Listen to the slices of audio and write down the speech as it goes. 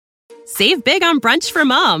Save big on brunch for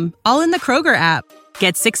mom, all in the Kroger app.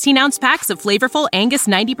 Get 16-ounce packs of flavorful Angus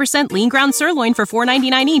 90% lean ground sirloin for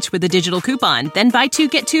 $4.99 each with a digital coupon. Then buy 2,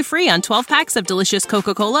 get 2 free on 12 packs of delicious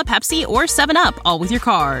Coca-Cola, Pepsi, or 7-Up, all with your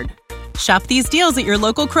card. Shop these deals at your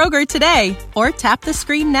local Kroger today, or tap the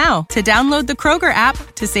screen now to download the Kroger app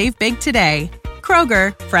to save big today.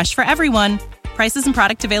 Kroger, fresh for everyone. Prices and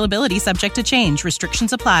product availability subject to change.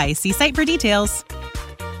 Restrictions apply. See site for details.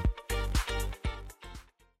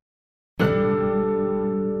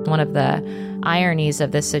 One of the ironies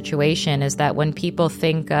of this situation is that when people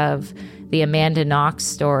think of the Amanda Knox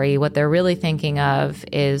story, what they're really thinking of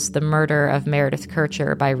is the murder of Meredith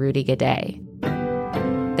Kercher by Rudy Guede.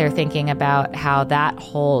 They're thinking about how that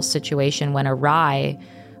whole situation went awry,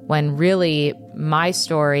 when really my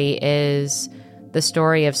story is the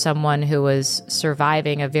story of someone who was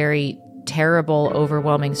surviving a very terrible,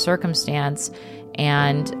 overwhelming circumstance,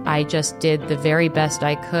 and I just did the very best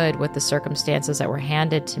I could with the circumstances that were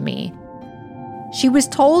handed to me. She was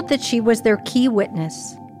told that she was their key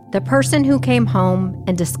witness, the person who came home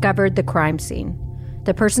and discovered the crime scene,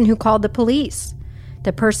 the person who called the police,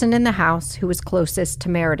 the person in the house who was closest to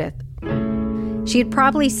Meredith. She had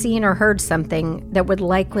probably seen or heard something that would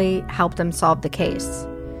likely help them solve the case.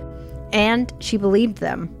 And she believed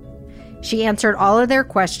them. She answered all of their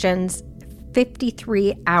questions,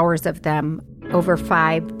 53 hours of them, over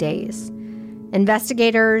 5 days.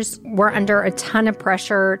 Investigators were under a ton of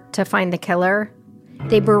pressure to find the killer.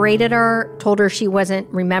 They berated her, told her she wasn't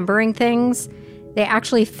remembering things. They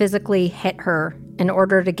actually physically hit her in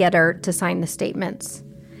order to get her to sign the statements.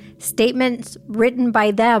 Statements written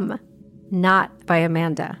by them, not by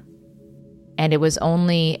Amanda. And it was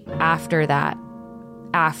only after that,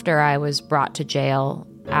 after I was brought to jail,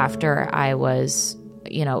 after I was,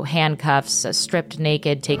 handcuffs, stripped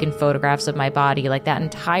naked, taken photographs of my body, like that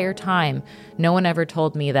entire time, no one ever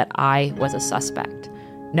told me that I was a suspect.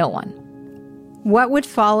 No one. What would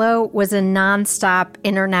follow was a nonstop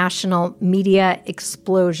international media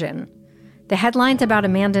explosion. The headlines about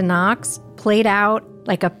Amanda Knox played out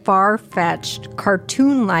like a far-fetched,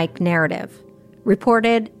 cartoon-like narrative,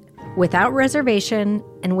 reported without reservation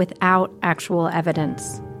and without actual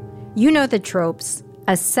evidence. You know the tropes: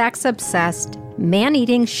 a sex-obsessed,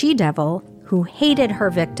 man-eating she-devil who hated her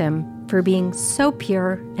victim for being so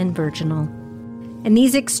pure and virginal. And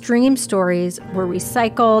these extreme stories were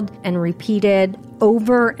recycled and repeated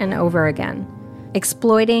over and over again,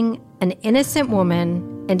 exploiting an innocent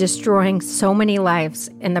woman and destroying so many lives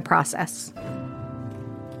in the process.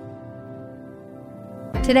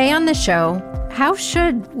 Today on the show, how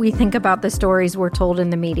should we think about the stories we're told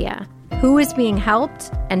in the media? Who is being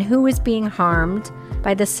helped and who is being harmed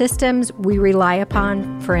by the systems we rely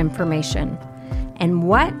upon for information? And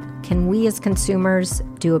what can we as consumers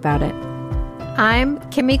do about it? I'm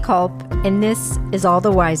Kimmy Culp, and this is All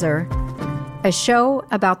the Wiser, a show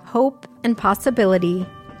about hope and possibility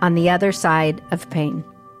on the other side of pain.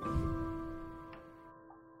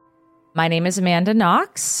 My name is Amanda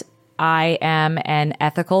Knox. I am an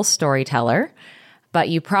ethical storyteller, but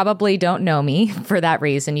you probably don't know me for that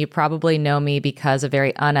reason. You probably know me because a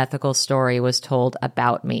very unethical story was told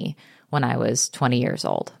about me when I was 20 years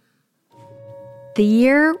old. The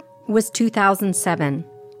year was 2007.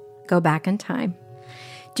 Go back in time.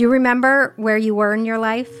 Do you remember where you were in your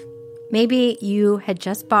life? Maybe you had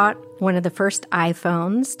just bought one of the first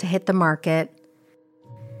iPhones to hit the market.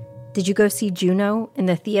 Did you go see Juno in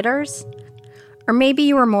the theaters? Or maybe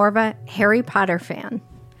you were more of a Harry Potter fan.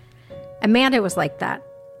 Amanda was like that,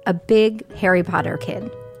 a big Harry Potter kid.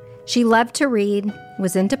 She loved to read,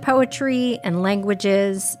 was into poetry and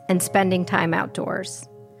languages, and spending time outdoors.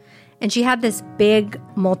 And she had this big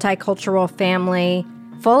multicultural family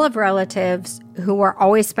full of relatives who were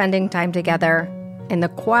always spending time together in the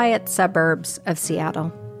quiet suburbs of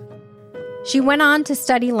Seattle. She went on to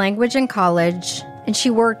study language in college, and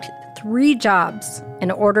she worked 3 jobs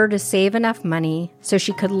in order to save enough money so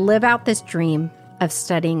she could live out this dream of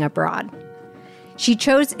studying abroad. She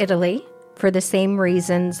chose Italy for the same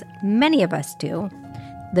reasons many of us do: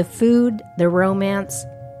 the food, the romance,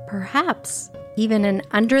 perhaps even an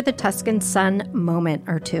under the Tuscan sun moment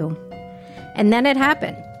or two. And then it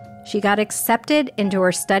happened. She got accepted into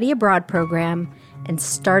her study abroad program and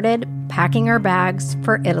started packing her bags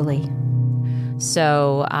for Italy.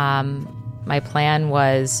 So my plan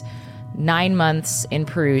was 9 months in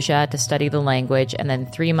Perugia to study the language, and then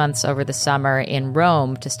 3 months over the summer in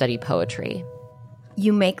Rome to study poetry.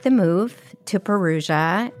 You make the move to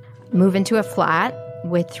Perugia, move into a flat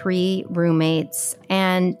with 3 roommates.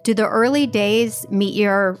 And do the early days meet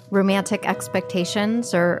your romantic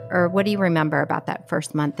expectations, or what do you remember about that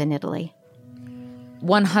first month in Italy?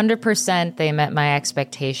 100% they met my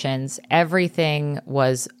expectations. Everything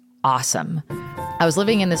was awesome. I was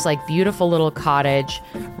living in this like beautiful little cottage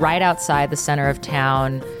right outside the center of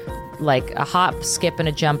town, like a hop, skip, and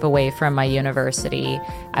a jump away from my university.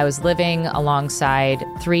 I was living alongside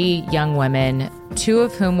 3 young women, 2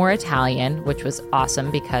 of whom were Italian, which was awesome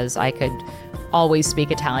because I could always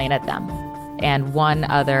speak Italian at them, and 1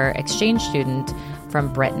 other exchange student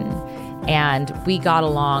from Britain. And we got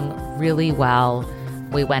along really well.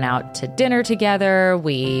 We went out to dinner together.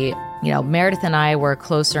 Meredith and I were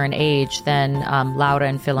closer in age than Laura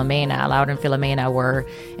and Filomena. Laura and Filomena were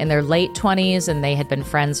in their late 20s, and they had been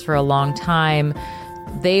friends for a long time.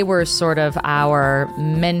 They were sort of our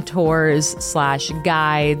mentors /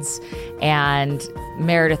 guides, and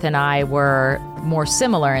Meredith and I were more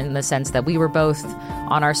similar in the sense that we were both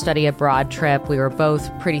on our study abroad trip. We were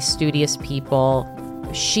both pretty studious people.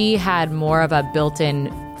 She had more of a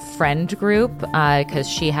built-in friend group because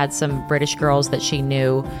she had some British girls that she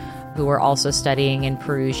knew who were also studying in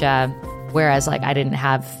Perugia, whereas I didn't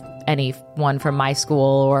have anyone from my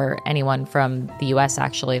school or anyone from the US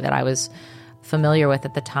actually that I was familiar with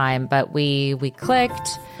at the time. But we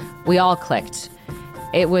clicked. We all clicked.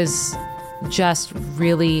 It was just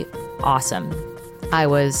really awesome. I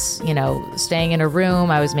was, staying in a room.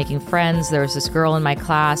 I was making friends. There was this girl in my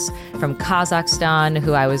class from Kazakhstan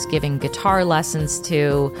who I was giving guitar lessons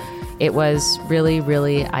to. It was really,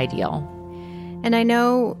 really ideal. And I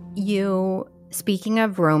know you, speaking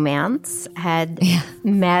of romance, had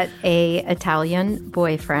met a Italian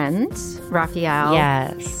boyfriend, Raphael.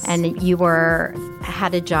 Yes. And you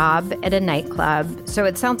had a job at a nightclub. So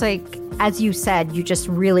it sounds like, as you said, you just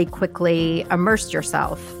really quickly immersed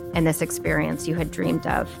yourself in this experience you had dreamed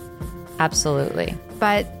of. Absolutely.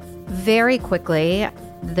 But very quickly,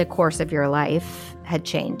 the course of your life had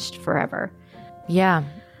changed forever. Yeah.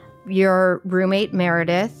 Your roommate,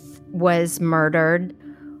 Meredith, was murdered.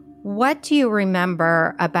 What do you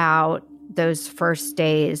remember about those first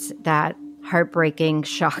days, that heartbreaking,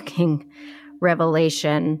 shocking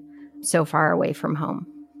revelation so far away from home?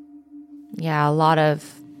 Yeah, a lot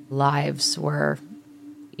of lives were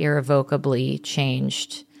irrevocably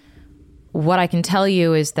changed. What I can tell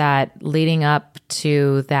you is that leading up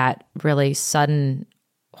to that really sudden,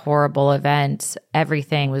 horrible event,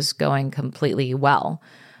 everything was going completely well.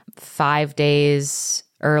 5 days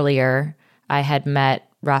earlier, I had met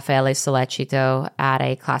Raffaele Sollecito at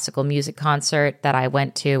a classical music concert that I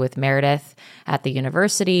went to with Meredith at the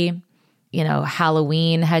university.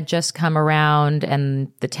 Halloween had just come around,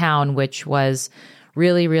 and the town, which was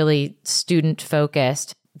really, really student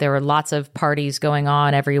focused, there were lots of parties going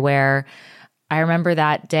on everywhere. I remember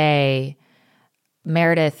that day,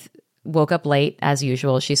 Meredith woke up late as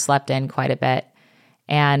usual. She slept in quite a bit.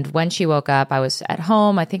 And when she woke up, I was at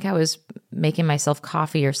home. I think I was making myself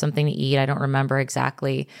coffee or something to eat. I don't remember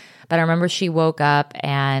exactly. But I remember she woke up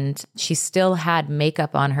and she still had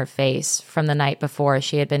makeup on her face from the night before.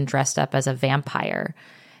 She had been dressed up as a vampire.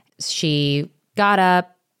 She got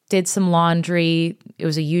up, did some laundry. It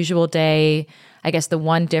was a usual day. I guess the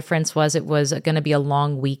one difference was it was going to be a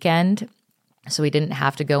long weekend, so we didn't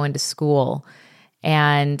have to go into school.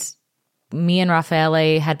 And me and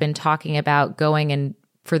Raffaele had been talking about going in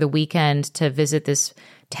for the weekend to visit this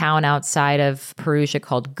town outside of Perugia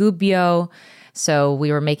called Gubbio. So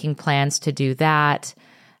we were making plans to do that.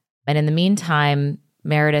 And in the meantime,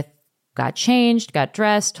 Meredith got changed, got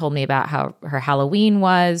dressed, told me about how her Halloween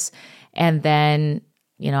was. And then,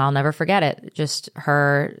 I'll never forget it. Just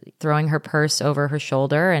her throwing her purse over her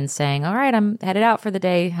shoulder and saying, "All right, I'm headed out for the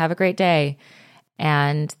day. Have a great day."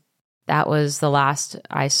 And that was the last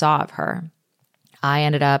I saw of her. I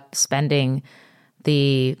ended up spending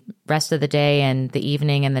the rest of the day and the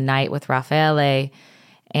evening and the night with Raffaele.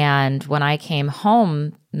 And when I came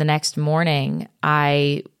home the next morning,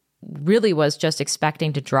 I really was just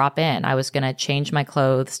expecting to drop in. I was going to change my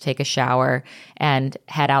clothes, take a shower, and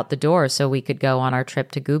head out the door so we could go on our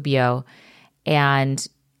trip to Gubbio. And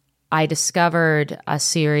I discovered a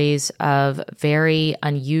series of very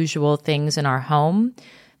unusual things in our home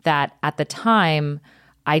that at the time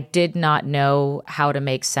I did not know how to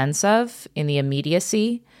make sense of in the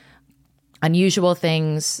immediacy. Unusual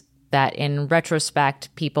things that in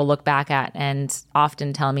retrospect, people look back at and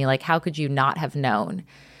often tell me, how could you not have known?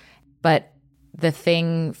 But the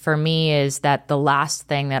thing for me is that the last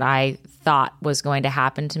thing that I thought was going to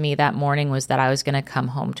happen to me that morning was that I was going to come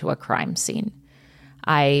home to a crime scene.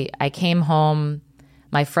 I came home,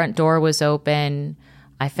 my front door was open.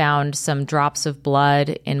 I found some drops of blood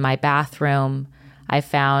in my bathroom. I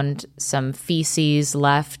found some feces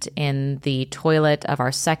left in the toilet of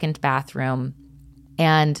our second bathroom.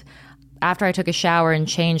 And after I took a shower and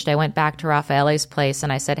changed, I went back to Raffaele's place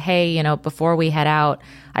and I said, hey, before we head out,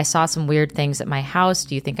 I saw some weird things at my house.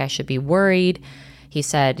 Do you think I should be worried? He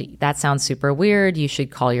said, that sounds super weird. You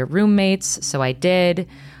should call your roommates. So I did.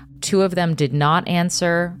 2 of them did not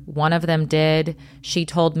answer. 1 of them did. She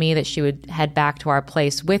told me that she would head back to our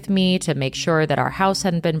place with me to make sure that our house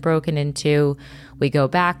hadn't been broken into. We go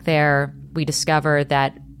back there. We discover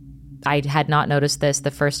that I had not noticed this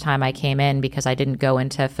the first time I came in because I didn't go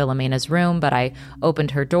into Filomena's room, but I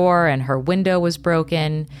opened her door and her window was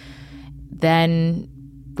broken. Then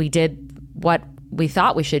we did what we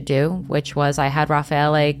thought we should do, which was I had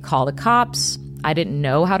Raffaele call the cops. I didn't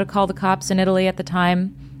know how to call the cops in Italy at the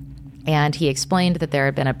time. And he explained that there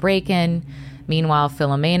had been a break-in. Meanwhile,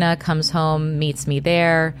 Filomena comes home, meets me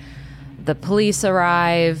there. The police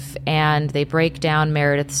arrive and they break down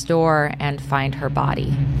Meredith's door and find her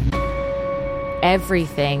body.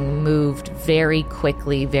 Everything moved very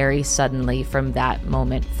quickly, very suddenly from that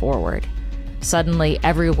moment forward. Suddenly,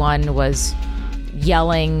 everyone was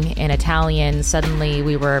yelling in Italian. Suddenly,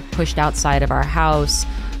 we were pushed outside of our house.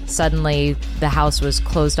 Suddenly, the house was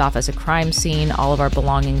closed off as a crime scene. All of our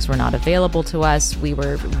belongings were not available to us. We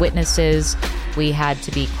were witnesses. We had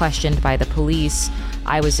to be questioned by the police.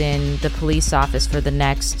 I was in the police office for the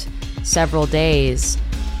next several days,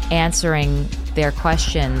 answering their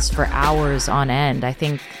questions for hours on end. I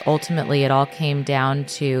think ultimately it all came down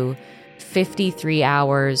to 53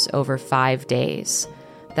 hours over 5 days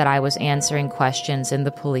that I was answering questions in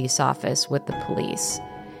the police office with the police.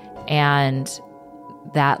 And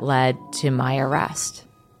that led to my arrest.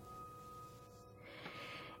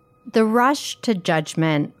 The rush to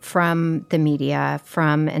judgment from the media,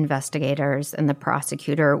 from investigators and the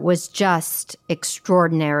prosecutor was just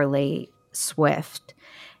extraordinarily swift.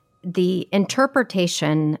 The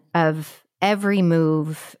interpretation of every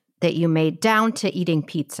move that you made, down to eating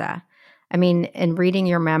pizza. I mean, in reading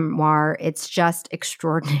your memoir, it's just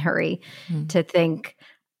extraordinary to think.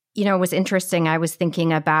 It was interesting. I was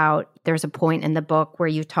thinking about, there's a point in the book where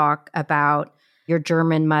you talk about your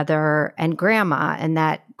German mother and grandma, and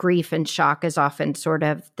that grief and shock is often sort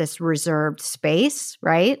of this reserved space,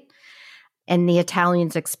 right? And the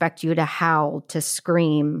Italians expect you to howl, to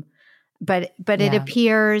scream. But it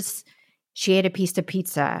appears she ate a piece of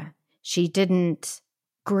pizza. She didn't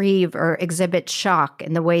grieve or exhibit shock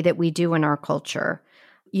in the way that we do in our culture.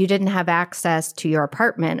 You didn't have access to your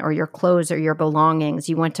apartment or your clothes or your belongings.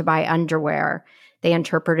 You went to buy underwear. They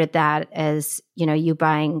interpreted that as, you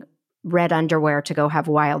buying red underwear to go have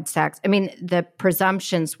wild sex. I mean, the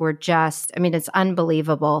presumptions were just, it's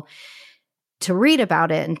unbelievable to read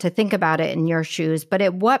about it and to think about it in your shoes. But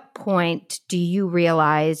at what point do you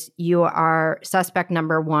realize you are suspect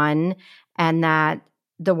number 1 and that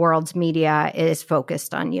the world's media is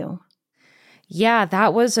focused on you? Yeah,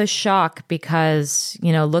 that was a shock because,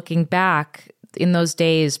 looking back in those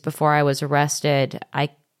days before I was arrested,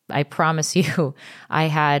 I promise you, I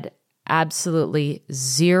had absolutely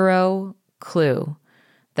zero clue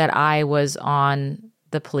that I was on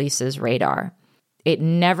the police's radar. It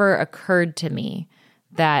never occurred to me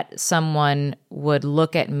that someone would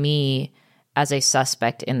look at me as a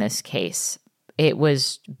suspect in this case. It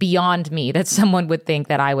was beyond me that someone would think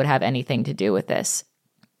that I would have anything to do with this.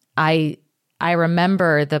 I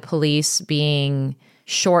remember the police being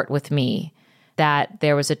short with me, that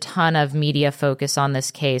there was a ton of media focus on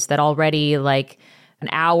this case, that already like an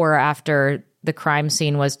hour after the crime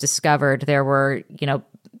scene was discovered, there were,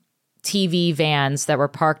 TV vans that were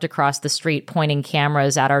parked across the street pointing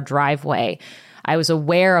cameras at our driveway. I was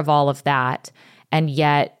aware of all of that, and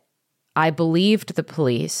yet I believed the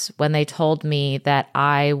police when they told me that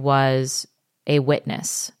I was a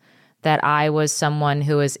witness, that I was someone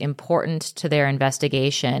who was important to their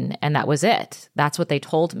investigation, and that was it. That's what they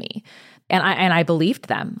told me. And I believed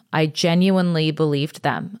them. I genuinely believed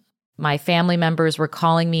them. My family members were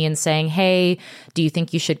calling me and saying, hey, do you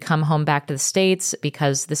think you should come home back to the States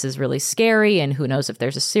because this is really scary and who knows if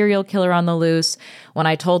there's a serial killer on the loose? When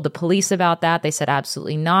I told the police about that, they said,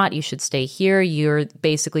 absolutely not. You should stay here. You're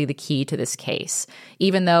basically the key to this case.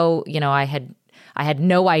 Even though, I had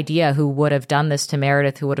no idea who would have done this to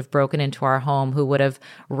Meredith, who would have broken into our home, who would have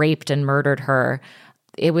raped and murdered her.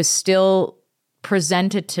 It was still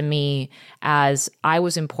presented to me as I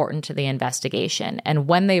was important to the investigation. And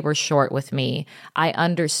when they were short with me, I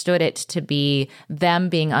understood it to be them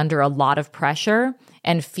being under a lot of pressure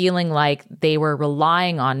and feeling like they were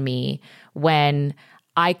relying on me when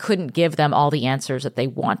I couldn't give them all the answers that they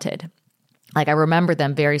wanted. Like, I remember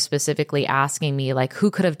them very specifically asking me, like,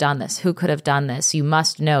 who could have done this? Who could have done this? You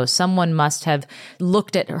must know. Someone must have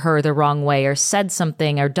looked at her the wrong way or said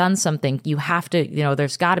something or done something. You have to,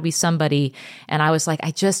 there's got to be somebody. And I was like,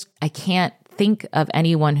 I can't think of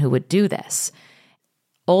anyone who would do this.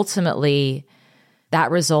 Ultimately,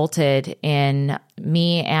 that resulted in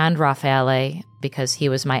me and Raffaele, because he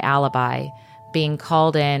was my alibi, being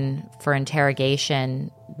called in for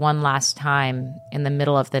interrogation one last time in the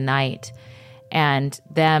middle of the night, and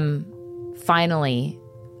them finally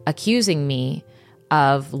accusing me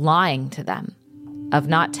of lying to them, of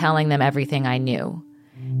not telling them everything I knew.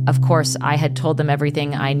 Of course, I had told them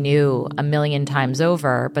everything I knew a million times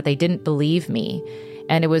over, but they didn't believe me.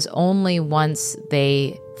 And it was only once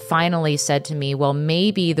they finally said to me, well,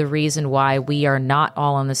 maybe the reason why we are not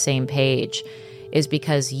all on the same page is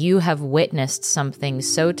because you have witnessed something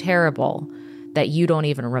so terrible that you don't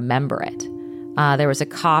even remember it. There was a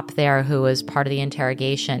cop there who was part of the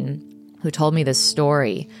interrogation who told me this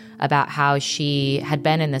story about how she had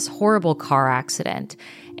been in this horrible car accident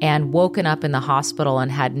and woken up in the hospital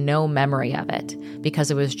and had no memory of it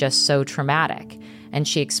because it was just so traumatic. And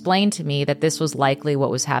she explained to me that this was likely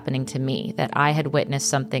what was happening to me, that I had witnessed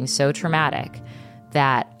something so traumatic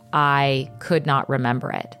that I could not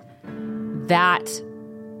remember it. That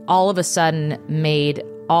all of a sudden made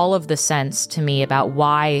all of the sense to me about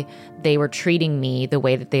why they were treating me the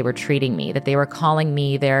way that they were treating me, that they were calling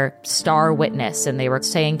me their star witness, and they were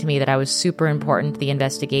saying to me that I was super important to the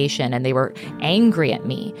investigation, and they were angry at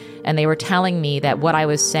me, and they were telling me that what I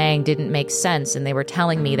was saying didn't make sense, and they were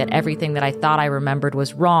telling me that everything that I thought I remembered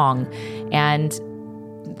was wrong. And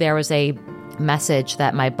there was a message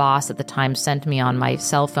that my boss at the time sent me on my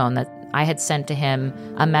cell phone that I had sent to him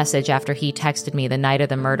a message after he texted me the night of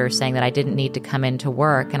the murder saying that I didn't need to come into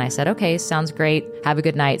work. And I said, okay, sounds great. Have a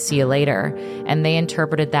good night. See you later. And they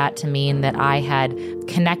interpreted that to mean that I had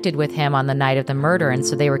connected with him on the night of the murder. And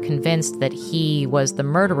so they were convinced that he was the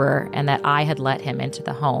murderer and that I had let him into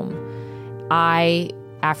the home. I,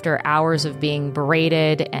 after hours of being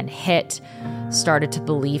berated and hit, started to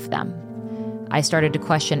believe them. I started to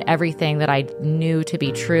question everything that I knew to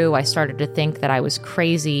be true. I started to think that I was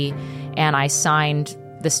crazy, and I signed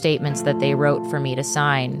the statements that they wrote for me to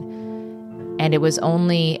sign. And it was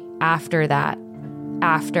only after that,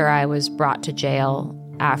 after I was brought to jail,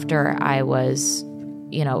 after I was,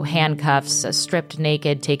 handcuffs, stripped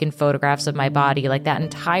naked, taken photographs of my body, like that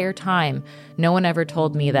entire time, no one ever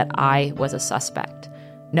told me that I was a suspect.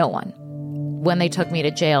 No one. When they took me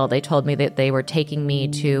to jail, they told me that they were taking me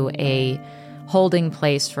to a holding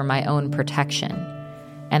place for my own protection,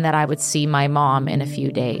 and that I would see my mom in a few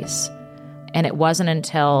days. And it wasn't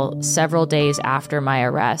until several days after my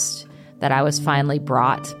arrest that I was finally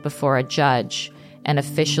brought before a judge and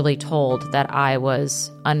officially told that I was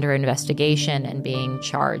under investigation and being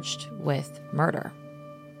charged with murder.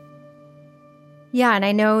 Yeah, and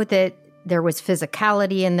I know that there was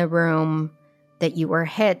physicality in the room, that you were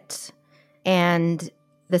hit, and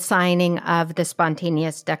the signing of the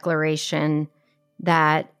spontaneous declaration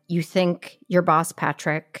that you think your boss,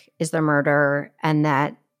 Patrick, is the murderer and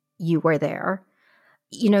that you were there.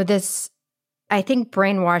 This, I think,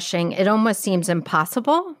 brainwashing, it almost seems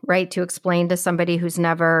impossible, right, to explain to somebody who's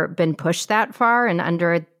never been pushed that far and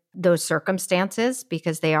under those circumstances,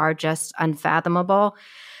 because they are just unfathomable.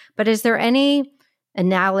 But is there any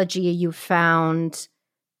analogy you found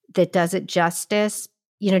that does it justice?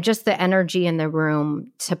 Just the energy in the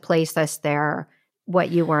room to place us there,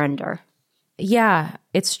 what you were under. Yeah,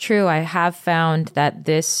 it's true. I have found that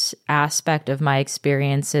this aspect of my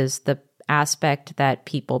experience is the aspect that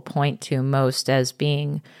people point to most as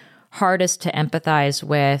being hardest to empathize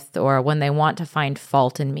with, or when they want to find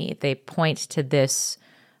fault in me, they point to this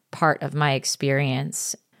part of my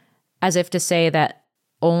experience as if to say that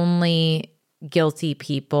only guilty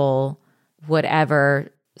people would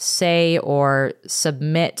ever say or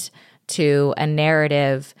submit to a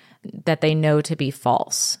narrative that they know to be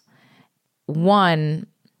false. One,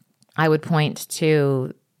 I would point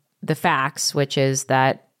to the facts, which is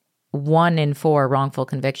that 1 in 4 wrongful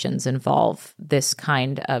convictions involve this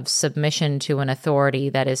kind of submission to an authority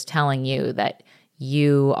that is telling you that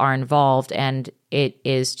you are involved and it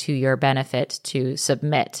is to your benefit to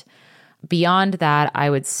submit. Beyond that, I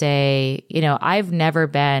would say, I've never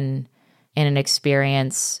been in an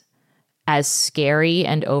experience as scary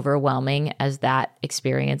and overwhelming as that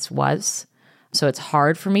experience was. So it's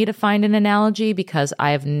hard for me to find an analogy because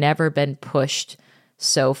I have never been pushed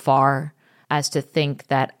so far as to think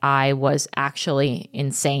that I was actually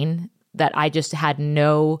insane, that I just had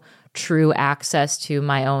no true access to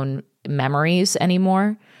my own memories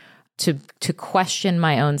anymore. To question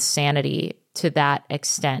my own sanity to that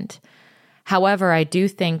extent. However, I do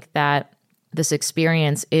think that this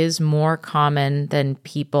experience is more common than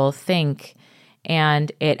people think,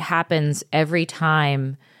 and it happens every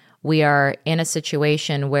time we are in a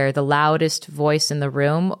situation where the loudest voice in the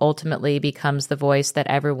room ultimately becomes the voice that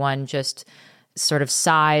everyone just sort of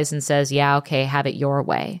sighs and says, yeah, okay, have it your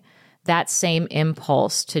way. That same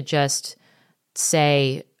impulse to just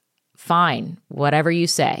say, fine, whatever you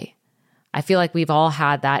say. I feel like we've all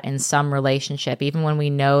had that in some relationship. Even when we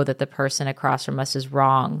know that the person across from us is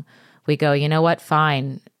wrong, we go, you know what,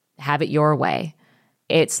 fine, have it your way.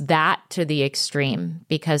 It's that to the extreme,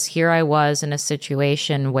 because here I was in a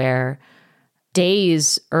situation where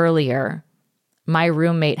days earlier, my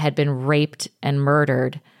roommate had been raped and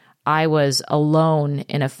murdered. I was alone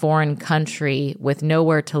in a foreign country with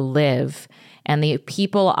nowhere to live. And the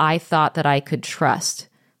people I thought that I could trust,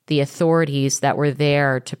 the authorities that were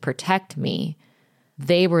there to protect me,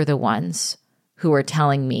 they were the ones who were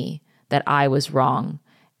telling me that I was wrong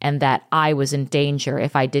and that I was in danger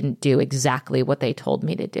if I didn't do exactly what they told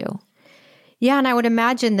me to do. Yeah, and I would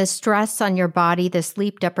imagine the stress on your body, the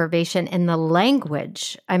sleep deprivation, and the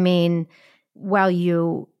language. I mean, while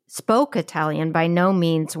you spoke Italian, by no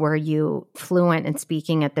means were you fluent in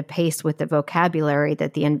speaking at the pace with the vocabulary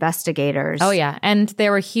that the investigators... Oh, yeah. And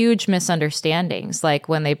there were huge misunderstandings. Like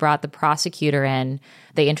when they brought the prosecutor in,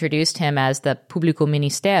 they introduced him as the Pubblico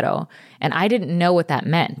Ministero. And I didn't know what that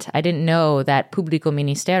meant. I didn't know that Pubblico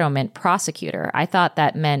Ministero meant prosecutor. I thought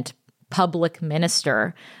that meant public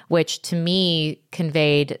minister, which to me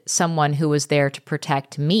conveyed someone who was there to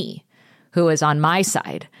protect me, who was on my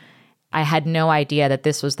side. I had no idea that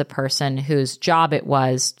this was the person whose job it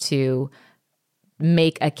was to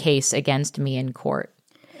make a case against me in court.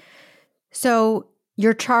 So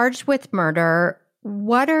you're charged with murder.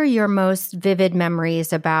 What are your most vivid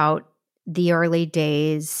memories about the early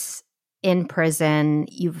days in prison?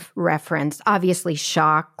 You've referenced, obviously,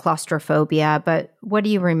 shock, claustrophobia, but what do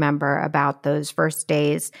you remember about those first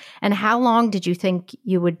days? And how long did you think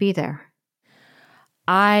you would be there?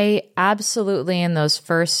 I absolutely, in those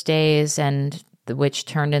first days, and which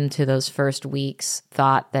turned into those first weeks,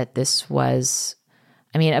 thought that this was,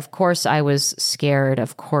 I mean, of course I was scared.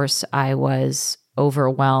 Of course I was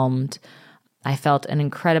overwhelmed. I felt an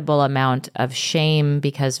incredible amount of shame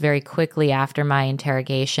because very quickly after my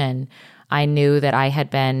interrogation, I knew that I had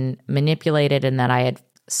been manipulated and that I had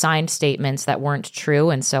signed statements that weren't true.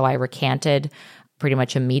 And so I recanted pretty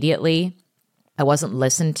much immediately. I wasn't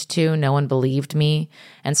listened to. No one believed me.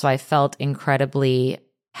 And so I felt incredibly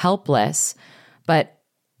helpless. But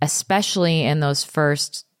especially in those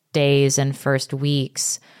first days and first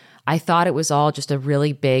weeks, I thought it was all just a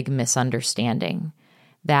really big misunderstanding,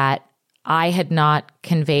 that I had not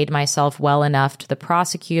conveyed myself well enough to the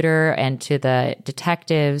prosecutor and to the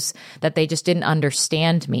detectives, that they just didn't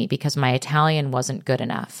understand me because my Italian wasn't good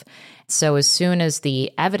enough. So as soon as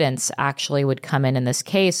the evidence actually would come in this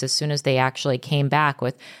case, as soon as they actually came back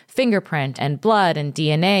with fingerprint and blood and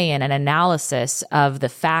DNA and an analysis of the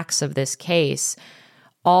facts of this case,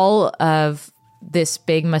 all of this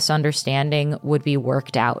big misunderstanding would be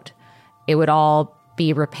worked out. It would all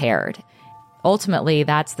be repaired. Ultimately,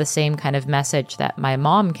 that's the same kind of message that my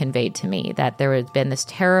mom conveyed to me, that there had been this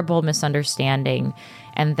terrible misunderstanding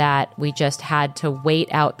and that we just had to wait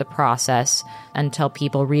out the process until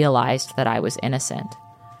people realized that I was innocent.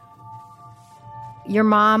 Your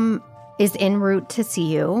mom is en route to see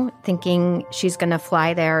you, thinking she's going to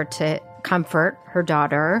fly there to comfort her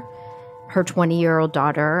daughter, her 20-year-old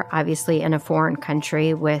daughter, obviously in a foreign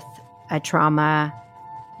country with a trauma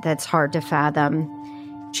that's hard to fathom.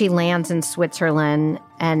 She lands in Switzerland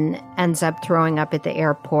and ends up throwing up at the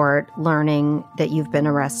airport, learning that you've been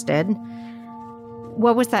arrested.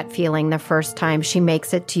 What was that feeling the first time she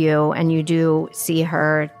makes it to you and you do see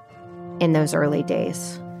her in those early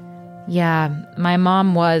days? Yeah, my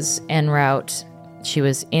mom was en route. She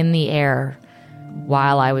was in the air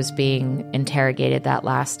while I was being interrogated that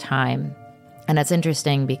last time. And it's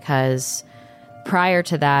interesting because prior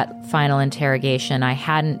to that final interrogation, I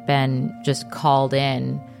hadn't been just called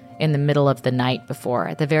in the middle of the night before.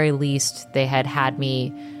 At the very least, they had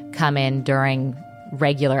me come in during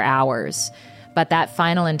regular hours. But that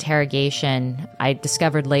final interrogation, I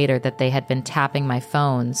discovered later that they had been tapping my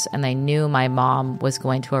phones and they knew my mom was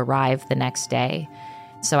going to arrive the next day.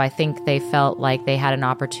 So I think they felt like they had an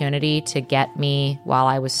opportunity to get me while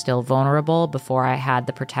I was still vulnerable before I had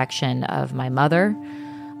the protection of my mother.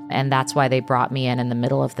 And that's why they brought me in the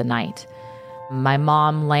middle of the night. My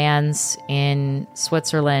mom lands in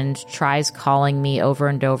Switzerland, tries calling me over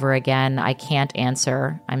and over again. I can't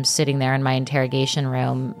answer. I'm sitting there in my interrogation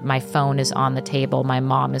room. My phone is on the table. My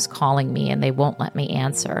mom is calling me and they won't let me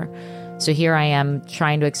answer. So here I am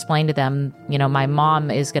trying to explain to them, my mom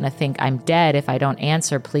is going to think I'm dead if I don't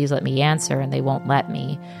answer. Please let me answer. And they won't let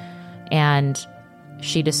me. And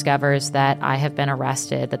she discovers that I have been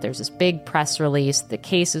arrested, that there's this big press release, the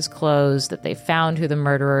case is closed, that they found who the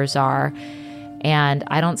murderers are. And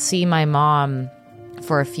I don't see my mom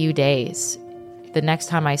for a few days. The next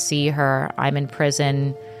time I see her, I'm in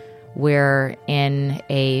prison. We're in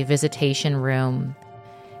a visitation room.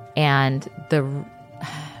 And the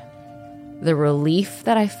relief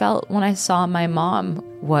that I felt when I saw my mom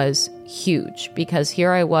was huge, because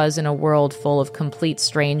here I was in a world full of complete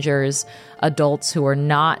strangers, adults who are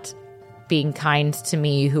not being kind to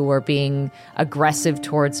me, who were being aggressive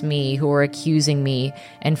towards me, who were accusing me.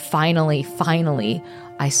 And finally,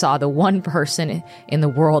 I saw the one person in the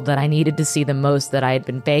world that I needed to see the most, that I had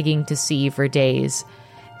been begging to see for days.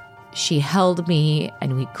 She held me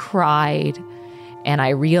and we cried. And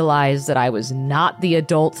I realized that I was not the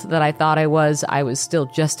adult that I thought I was. I was still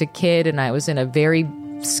just a kid, and I was in a very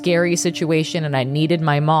scary situation, and I needed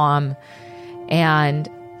my mom. And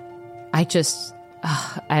I just...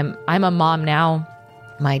 I'm a mom now.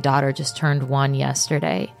 My daughter just turned 1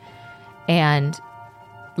 yesterday. And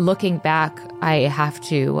looking back, I have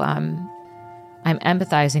to, I'm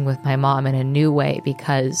empathizing with my mom in a new way,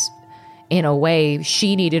 because in a way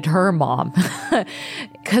she needed her mom,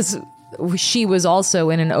 because she was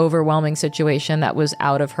also in an overwhelming situation that was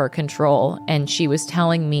out of her control. And she was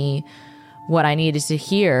telling me what I needed to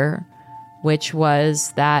hear, which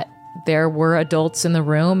was that there were adults in the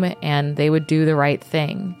room and they would do the right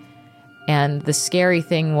thing. And the scary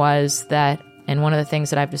thing was that, and one of the things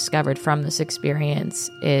that I've discovered from this experience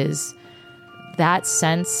is that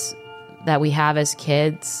sense that we have as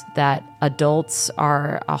kids that adults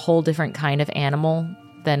are a whole different kind of animal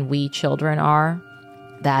than we children are,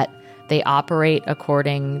 that they operate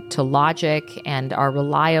according to logic and are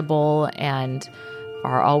reliable and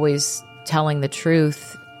are always telling the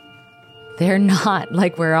truth. They're not.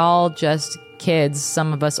 Like, we're all just kids,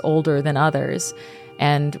 some of us older than others,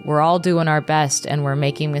 and we're all doing our best and we're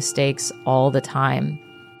making mistakes all the time.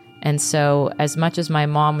 And so as much as my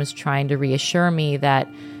mom was trying to reassure me that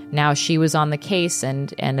now she was on the case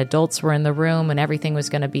and adults were in the room and everything was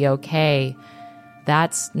going to be okay,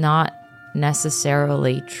 that's not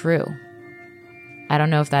necessarily true. I don't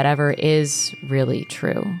know if that ever is really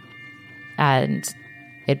true. And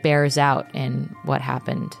it bears out in what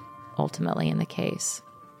happened ultimately in the case.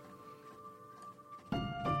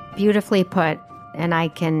 Beautifully put. And I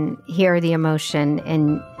can hear the emotion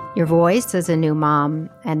in your voice as a new mom,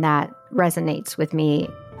 and that resonates with me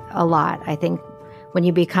a lot. I think when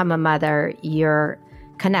you become a mother, your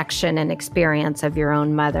connection and experience of your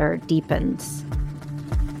own mother deepens.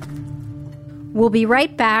 We'll be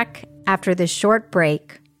right back after this short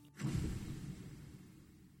break.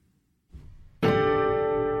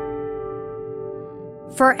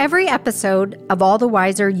 For every episode of All the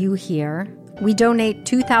Wiser you hear, we donate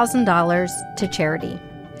 $2,000 to charity.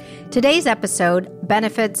 Today's episode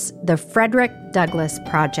benefits the Frederick Douglass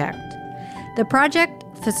Project. The project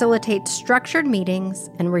facilitates structured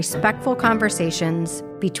meetings and respectful conversations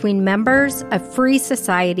between members of free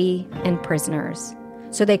society and prisoners,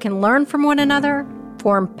 so they can learn from one another,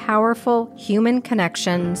 form powerful human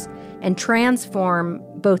connections, and transform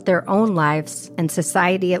both their own lives and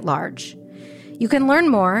society at large. You can learn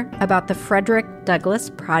more about the Frederick Douglass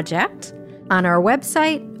Project on our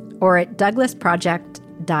website or at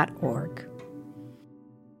douglassproject.org.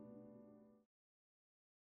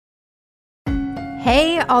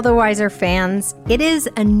 Hey, All the Wiser fans. It is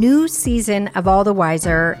a new season of All the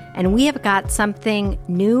Wiser, and we have got something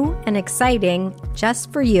new and exciting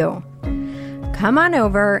just for you. Come on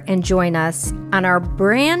over and join us on our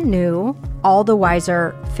brand new All the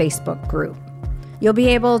Wiser Facebook group. You'll be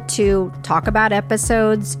able to talk about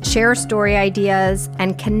episodes, share story ideas,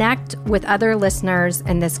 and connect with other listeners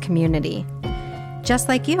in this community, just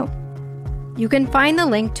like you. You can find the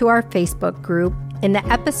link to our Facebook group in the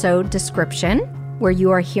episode description, where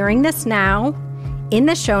you are hearing this now, in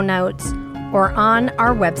the show notes, or on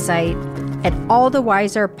our website at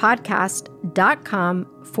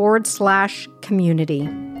allthewiserpodcast.com/community.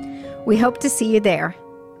 We hope to see you there.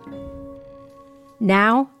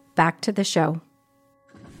 Now, back to the show.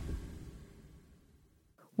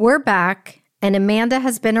 We're back, and Amanda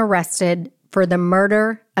has been arrested for the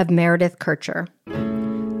murder of Meredith Kercher.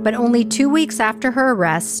 But only 2 weeks after her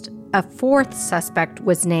arrest, a fourth suspect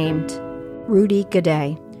was named, Rudy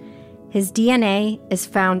Guede. His DNA is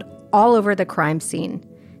found all over the crime scene.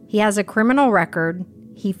 He has a criminal record.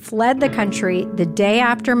 He fled the country the day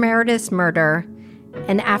after Meredith's murder,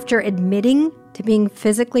 and after admitting to being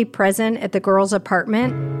physically present at the girl's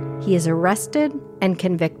apartment, he is arrested and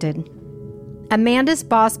convicted. Amanda's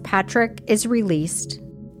boss, Patrick, is released,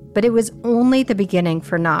 but it was only the beginning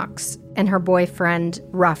for Knox and her boyfriend,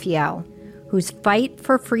 Raphael, whose fight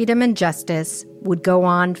for freedom and justice would go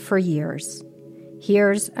on for years.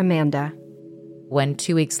 Here's Amanda. When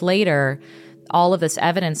 2 weeks later, all of this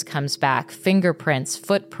evidence comes back, fingerprints,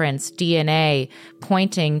 footprints, DNA,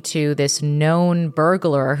 pointing to this known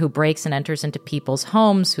burglar who breaks and enters into people's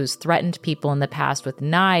homes, who's threatened people in the past with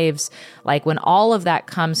knives. Like, when all of that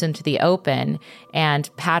comes into the open and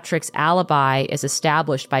Patrick's alibi is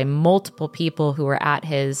established by multiple people who were at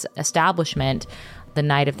his establishment the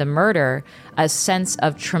night of the murder, a sense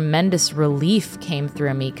of tremendous relief came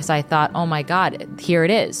through me, because I thought, oh my God, here it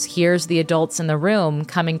is. Here's the adults in the room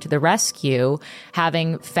coming to the rescue,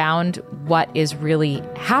 having found what is really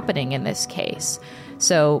happening in this case.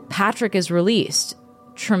 So Patrick is released.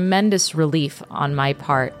 Tremendous relief on my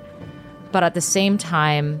part. But at the same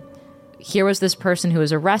time, here was this person who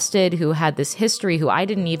was arrested, who had this history, who I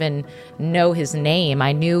didn't even know his name.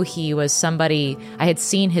 I knew he was somebody, I had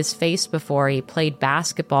seen his face before. He played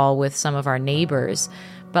basketball with some of our neighbors,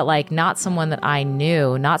 but like not someone that I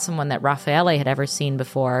knew, not someone that Raffaele had ever seen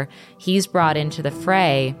before. He's brought into the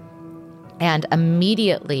fray, and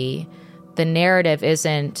immediately the narrative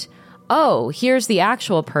isn't, oh, here's the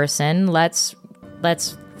actual person, let's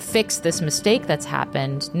fix this mistake that's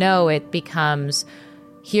happened. No, it becomes,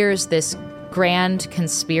 here's this grand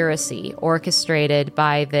conspiracy orchestrated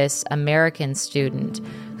by this American student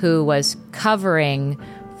who was covering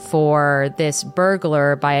for this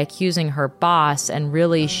burglar by accusing her boss, and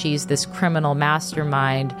really she's this criminal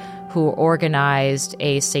mastermind who organized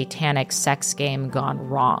a satanic sex game gone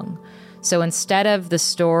wrong. So instead of the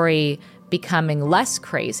story becoming less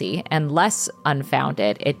crazy and less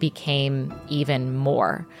unfounded, it became even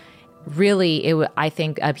more. Really, I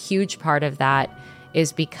think a huge part of that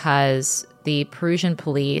is because the Perusian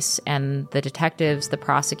police and the detectives, the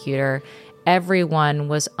prosecutor, everyone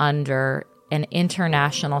was under an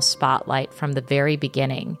international spotlight from the very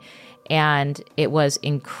beginning. And it was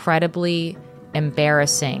incredibly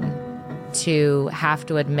embarrassing to have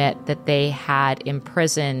to admit that they had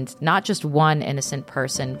imprisoned not just one innocent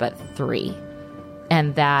person, but 3.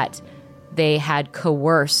 And that they had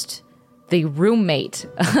coerced the roommate,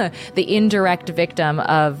 the indirect victim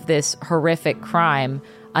of this horrific crime,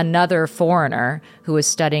 another foreigner who was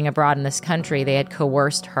studying abroad in this country. They had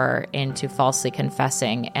coerced her into falsely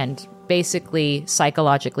confessing and basically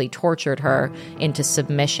psychologically tortured her into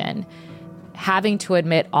submission. Having to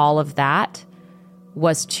admit all of that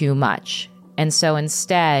was too much. And so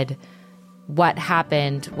instead, what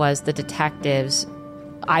happened was the detectives,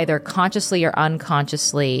 either consciously or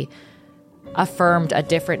unconsciously, affirmed a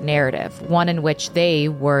different narrative, one in which they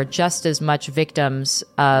were just as much victims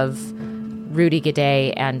of Rudy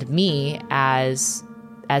Guede and me as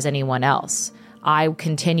anyone else. I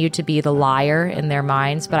continued to be the liar in their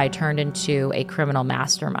minds, but I turned into a criminal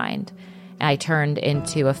mastermind. And I turned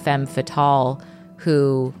into a femme fatale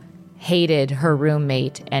who hated her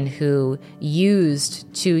roommate and who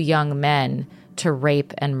used 2 young men to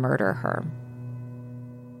rape and murder her.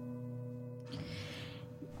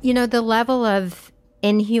 You know, the level of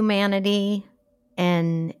inhumanity,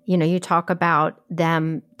 and, you know, you talk about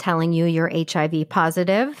them telling you you're HIV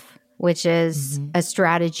positive, which is a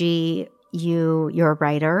strategy you're a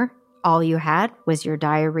writer. All you had was your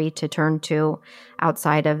diary to turn to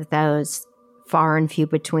outside of those far and few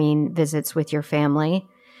between visits with your family.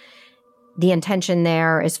 The intention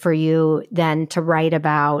there is for you then to write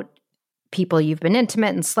about people you've been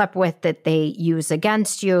intimate and slept with that they use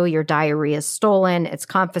against you. Your diary is stolen. It's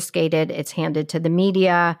confiscated. It's handed to the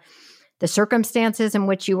media. The circumstances in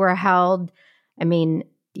which you were held. I mean,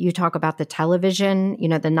 you talk about the television, you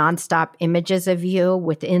know, the nonstop images of you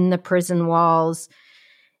within the prison walls,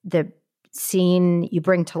 the scene you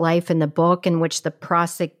bring to life in the book in which the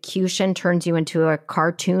prosecution turns you into a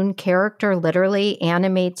cartoon character, literally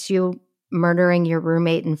animates you murdering your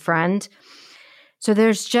roommate and friend. So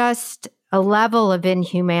there's just a level of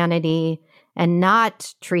inhumanity and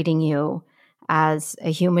not treating you as a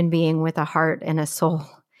human being with a heart and a soul.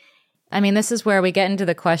 I mean, this is where we get into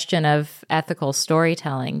the question of ethical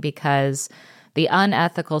storytelling, because the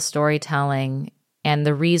unethical storytelling and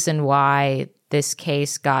the reason why this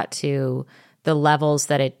case got to the levels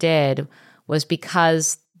that it did was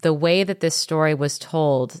because the way that this story was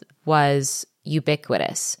told was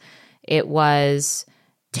ubiquitous. It was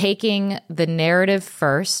taking the narrative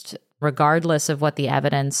first regardless of what the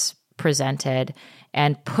evidence presented,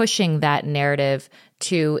 and pushing that narrative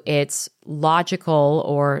to its logical,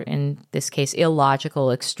 or in this case,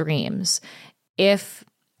 illogical extremes. If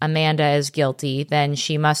Amanda is guilty, then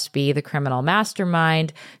she must be the criminal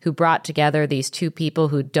mastermind who brought together these two people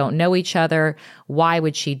who don't know each other. Why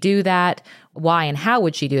would she do that? Why and how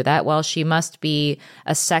would she do that? Well, she must be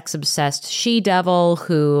a sex-obsessed she-devil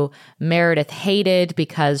who Meredith hated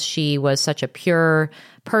because she was such a pure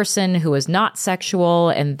person who was not sexual,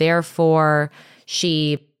 and therefore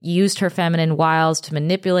she used her feminine wiles to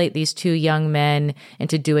manipulate these two young men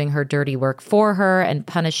into doing her dirty work for her and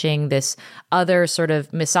punishing this other sort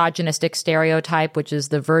of misogynistic stereotype, which is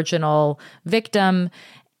the virginal victim,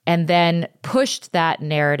 and then pushed that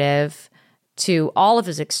narrative to all of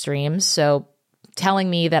its extremes. So telling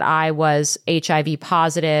me that I was HIV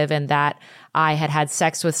positive and that I had had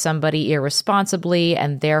sex with somebody irresponsibly,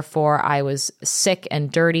 and therefore I was sick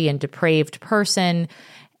and dirty and depraved person.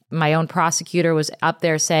 My own prosecutor was up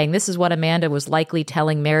there saying, this is what Amanda was likely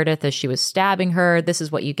telling Meredith as she was stabbing her. This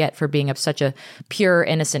is what you get for being such a pure,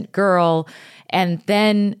 innocent girl. And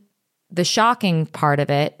then the shocking part of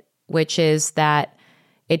it, which is that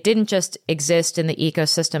it didn't just exist in the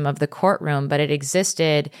ecosystem of the courtroom, but it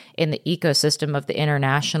existed in the ecosystem of the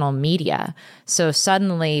international media. So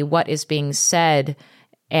suddenly what is being said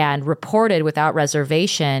and reported without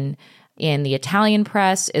reservation in the Italian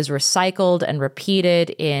press is recycled and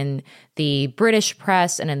repeated in the British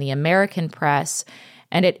press and in the American press.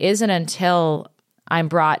 And it isn't until I'm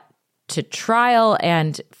brought to trial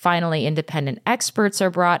and finally independent experts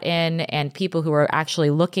are brought in and people who are actually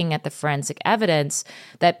looking at the forensic evidence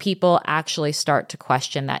that people actually start to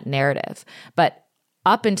question that narrative. But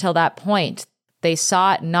up until that point, they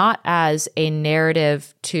saw it not as a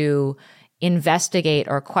narrative to investigate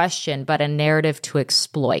or question, but a narrative to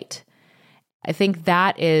exploit. I think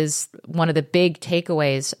that is one of the big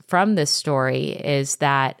takeaways from this story, is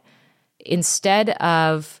that instead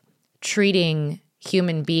of treating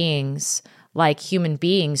human beings like human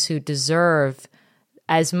beings who deserve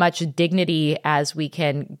as much dignity as we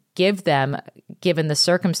can give them, given the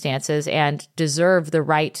circumstances, and deserve the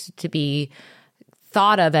right to be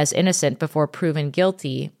thought of as innocent before proven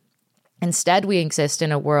guilty, instead, we exist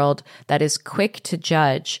in a world that is quick to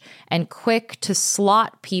judge and quick to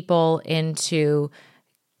slot people into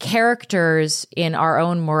characters in our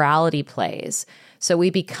own morality plays. So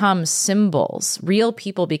we become symbols. Real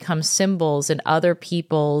people become symbols in other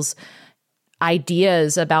people's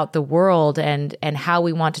ideas about the world and how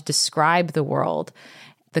we want to describe the world.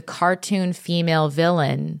 The cartoon female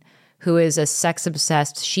villain who is a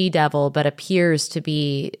sex-obsessed she-devil but appears to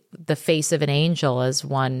be the face of an angel, as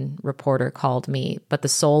one reporter called me, but the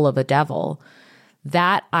soul of a devil.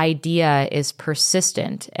 That idea is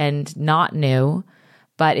persistent and not new,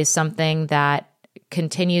 but is something that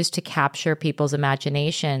continues to capture people's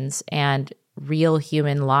imaginations, and real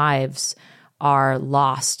human lives are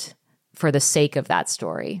lost for the sake of that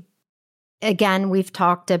story. Again, we've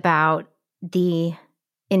talked about the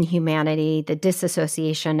inhumanity, the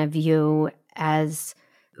disassociation of you as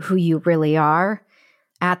who you really are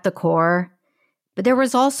at the core. But there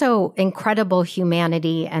was also incredible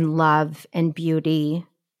humanity and love and beauty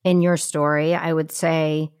in your story. I would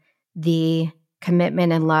say the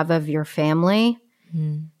commitment and love of your family,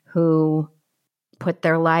 who put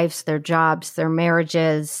their lives, their jobs, their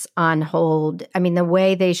marriages on hold. I mean, the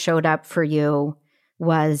way they showed up for you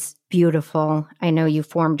was beautiful. I know you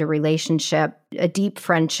formed a relationship, a deep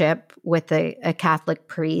friendship with a Catholic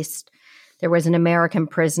priest. There was an American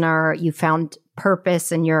prisoner. You found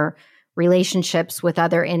purpose in your relationships with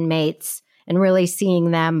other inmates and really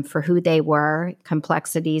seeing them for who they were,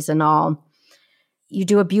 complexities and all. You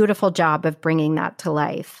do a beautiful job of bringing that to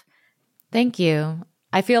life. Thank you.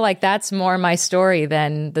 I feel like that's more my story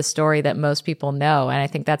than the story that most people know. And I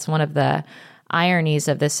think that's one of the ironies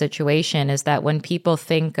of this situation, is that when people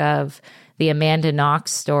think of the Amanda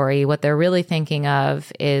Knox story, what they're really thinking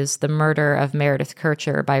of is the murder of Meredith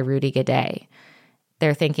Kercher by Rudy Guede.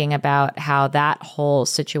 They're thinking about how that whole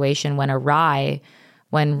situation went awry,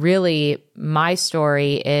 when really my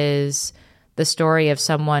story is the story of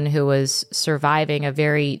someone who was surviving a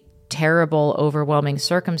very terrible, overwhelming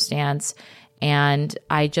circumstance. And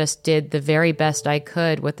I just did the very best I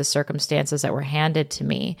could with the circumstances that were handed to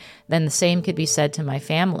me. Then the same could be said to my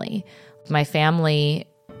family. My family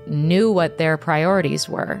knew what their priorities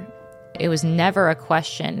were. It was never a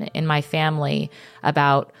question in my family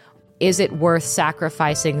about, is it worth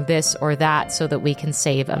sacrificing this or that so that we can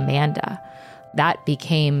save Amanda? That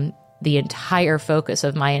became the entire focus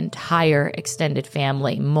of my entire extended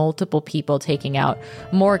family, multiple people taking out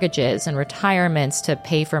mortgages and retirements to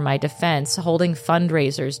pay for my defense, holding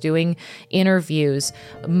fundraisers, doing interviews,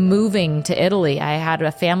 moving to Italy. I had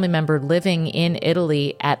a family member living in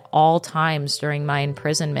Italy at all times during my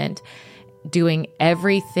imprisonment, doing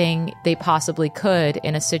everything they possibly could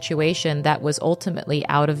in a situation that was ultimately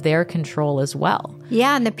out of their control as well.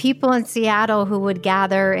 Yeah, and the people in Seattle who would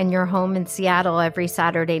gather in your home in Seattle every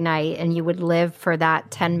Saturday night, and you would live for that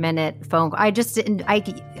 10-minute phone call.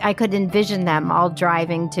 I could envision them all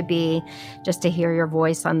driving to be just to hear your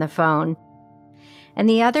voice on the phone. And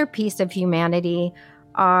the other piece of humanity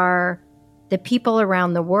are the people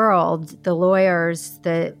around the world, the lawyers,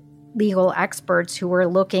 the legal experts who were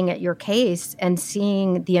looking at your case and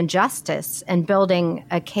seeing the injustice and building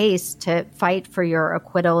a case to fight for your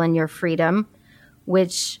acquittal and your freedom,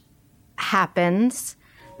 which happens.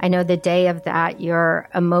 I know the day of that, your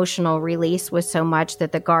emotional release was so much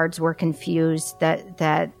that the guards were confused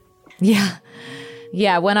that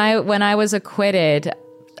Yeah. When I was acquitted,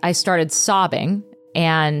 I started sobbing,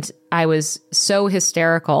 and I was so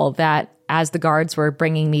hysterical that as the guards were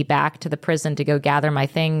bringing me back to the prison to go gather my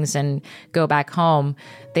things and go back home,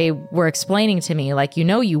 they were explaining to me, like,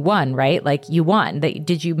 you won, right? Like, you won.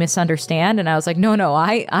 Did you misunderstand? And I was like, no,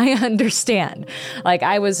 I understand. Like,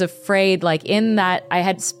 I was afraid, like, in that I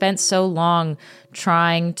had spent so long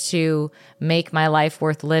trying to make my life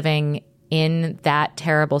worth living in that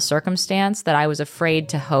terrible circumstance that I was afraid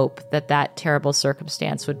to hope that terrible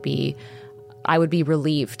circumstance I would be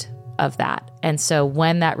relieved of that. And so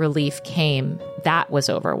when that relief came, that was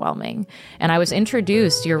overwhelming. And I was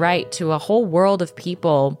introduced, you're right, to a whole world of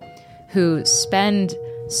people who spend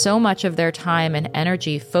so much of their time and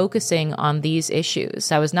energy focusing on these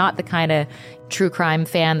issues. I was not the kind of true crime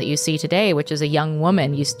fan that you see today, which is a young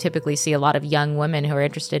woman. You typically see a lot of young women who are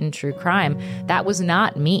interested in true crime. That was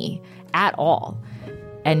not me at all.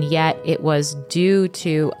 And yet it was due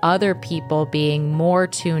to other people being more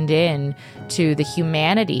tuned in to the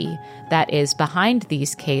humanity that is behind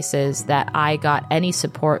these cases that I got any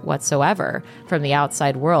support whatsoever from the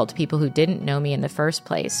outside world, people who didn't know me in the first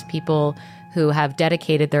place, people who have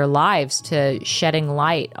dedicated their lives to shedding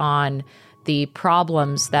light on the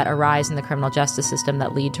problems that arise in the criminal justice system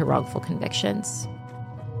that lead to wrongful convictions.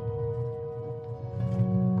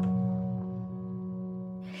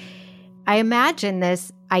 I imagine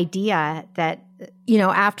this idea that,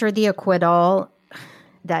 after the acquittal,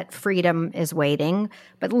 that freedom is waiting.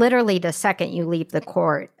 But literally the second you leave the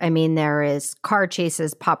court, there is car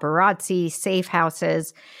chases, paparazzi, safe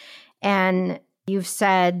houses. And you've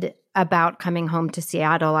said about coming home to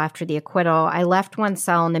Seattle after the acquittal, I left one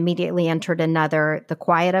cell and immediately entered another. The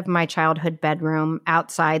quiet of my childhood bedroom,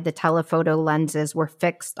 outside the telephoto lenses were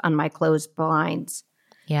fixed on my closed blinds.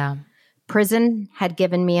 Yeah. Prison had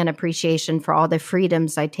given me an appreciation for all the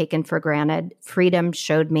freedoms I'd taken for granted. Freedom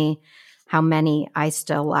showed me how many I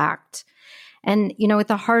still lacked. And, at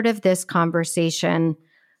the heart of this conversation,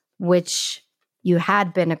 which you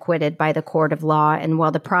had been acquitted by the court of law, and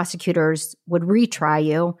while the prosecutors would retry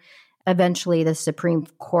you, eventually the Supreme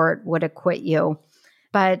Court would acquit you.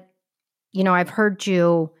 But, I've heard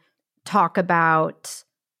you talk about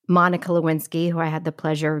Monica Lewinsky, who I had the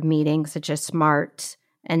pleasure of meeting, such a smart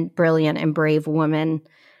and brilliant and brave woman,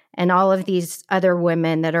 and all of these other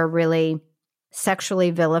women that are really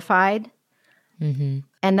sexually vilified. Mm-hmm.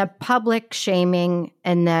 And the public shaming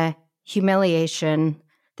and the humiliation,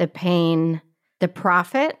 the pain, the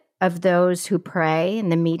profit of those who prey in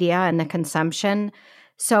the media and the consumption.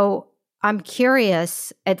 So I'm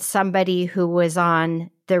curious at somebody who was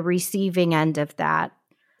on the receiving end of that,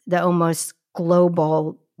 the almost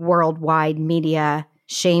global, worldwide media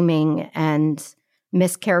shaming and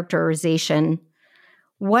mischaracterization.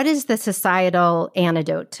 What is the societal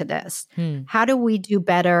antidote to this? How do we do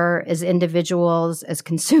better as individuals, as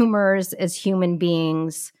consumers, as human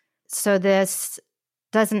beings, so this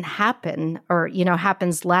doesn't happen or,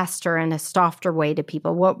 happens less or in a softer way to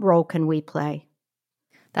people? What role can we play?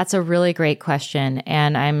 That's a really great question.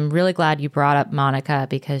 And I'm really glad you brought up Monica,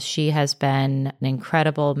 because she has been an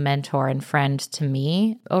incredible mentor and friend to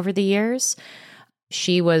me over the years.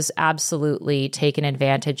 She was absolutely taken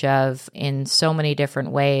advantage of in so many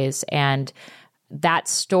different ways. And that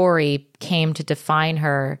story came to define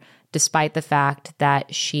her, despite the fact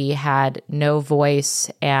that she had no voice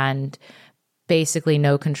and basically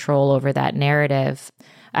no control over that narrative.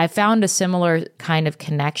 I found a similar kind of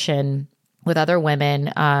connection with other women,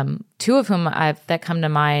 two of whom that come to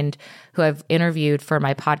mind, who I've interviewed for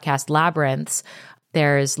my podcast Labyrinths.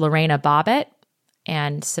 There's Lorena Bobbitt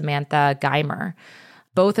and Samantha Geimer.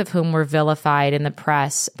 both of whom were vilified in the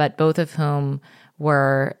press, but both of whom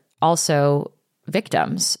were also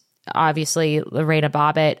victims. Obviously, Lorena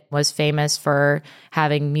Bobbitt was famous for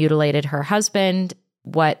having mutilated her husband.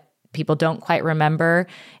 What people don't quite remember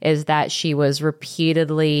is that she was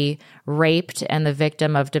repeatedly raped and the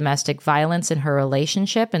victim of domestic violence in her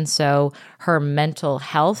relationship. And so her mental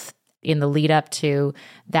health in the lead up to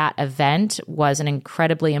that event was an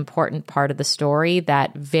incredibly important part of the story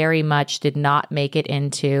that very much did not make it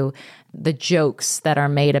into the jokes that are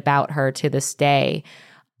made about her to this day.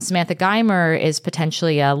 Samantha Geimer is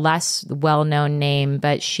potentially a less well-known name,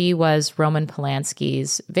 but she was Roman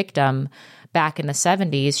Polanski's victim back in the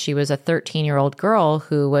 70s. She was a 13-year-old girl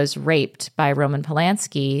who was raped by Roman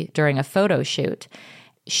Polanski during a photo shoot.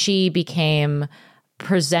 She became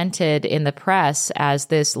presented in the press as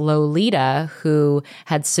this Lolita who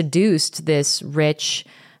had seduced this rich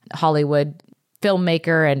Hollywood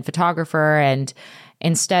filmmaker and photographer, and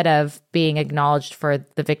instead of being acknowledged for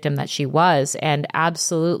the victim that she was. And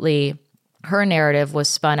absolutely, her narrative was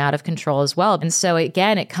spun out of control as well. And so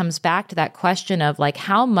again, it comes back to that question of like,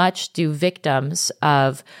 how much do victims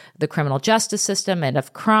of the criminal justice system and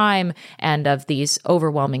of crime and of these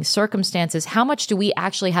overwhelming circumstances, how much do we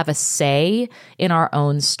actually have a say in our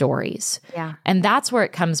own stories? Yeah. And that's where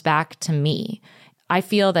it comes back to me. I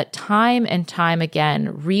feel that time and time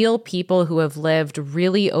again, real people who have lived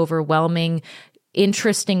really overwhelming,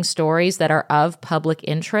 interesting stories that are of public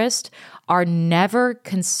interest are never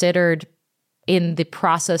considered in the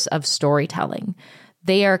process of storytelling.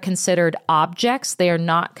 They are considered objects. They are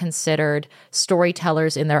not considered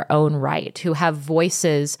storytellers in their own right, who have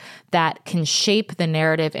voices that can shape the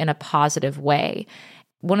narrative in a positive way.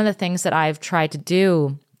 One of the things that I've tried to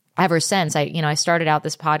do ever since, I started out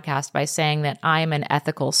this podcast by saying that I'm an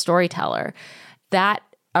ethical storyteller. That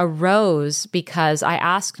arose because I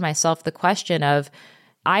asked myself the question of,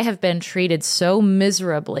 I have been treated so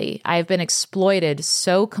miserably. I have been exploited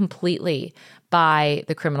so completely by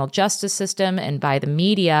the criminal justice system and by the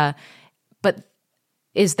media. But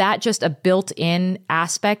is that just a built-in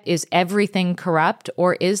aspect? Is everything corrupt?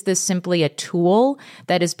 Or is this simply a tool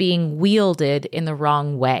that is being wielded in the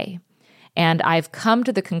wrong way? And I've come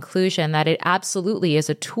to the conclusion that it absolutely is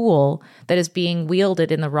a tool that is being wielded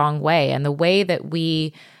in the wrong way. And the way that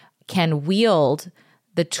we can wield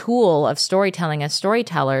the tool of storytelling as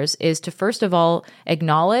storytellers is to, first of all,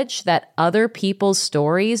 acknowledge that other people's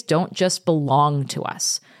stories don't just belong to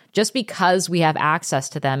us. Just because we have access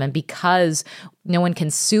to them and because no one can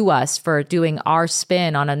sue us for doing our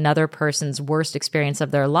spin on another person's worst experience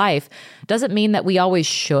of their life doesn't mean that we always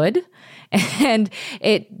should. And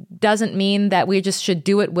it doesn't mean that we just should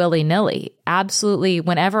do it willy-nilly. Absolutely,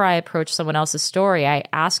 whenever I approach someone else's story, I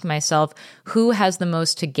ask myself, who has the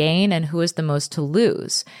most to gain and who has the most to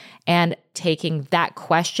lose? And taking that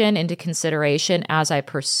question into consideration as I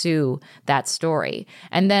pursue that story.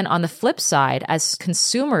 And then on the flip side, as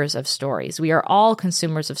consumers of stories, we are all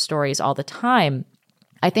consumers of stories all the time.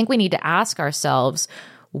 I think we need to ask ourselves,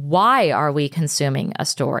 why are we consuming a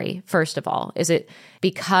story? First of all, is it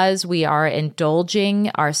because we are indulging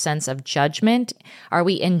our sense of judgment? Are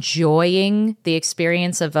we enjoying the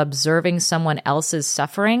experience of observing someone else's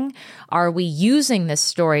suffering? Are we using this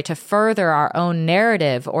story to further our own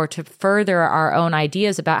narrative or to further our own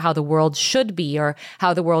ideas about how the world should be or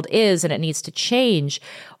how the world is and it needs to change?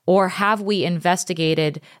 Or have we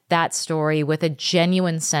investigated that story with a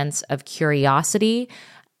genuine sense of curiosity,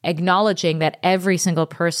 acknowledging that every single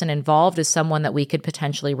person involved is someone that we could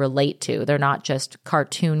potentially relate to? They're not just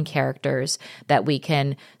cartoon characters that we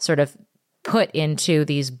can sort of put into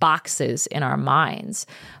these boxes in our minds.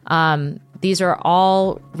 These are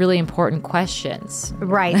all really important questions.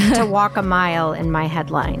 Right, to walk a mile in my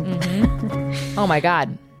headline. Mm-hmm. Oh my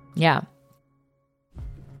God. Yeah.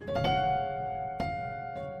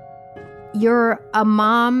 You're a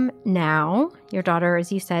mom now. Your daughter,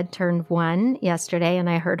 as you said, turned 1 yesterday, and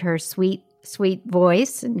I heard her sweet, sweet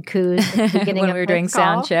voice and coos at the beginning when we were doing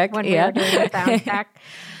sound check. When we were doing the sound check.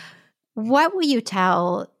 What will you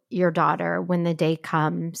tell your daughter when the day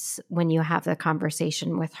comes when you have the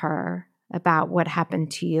conversation with her about what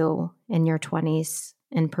happened to you in your 20s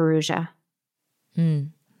in Perugia?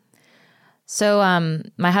 So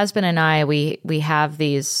my husband and I, we have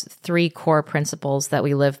these 3 core principles that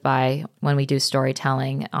we live by when we do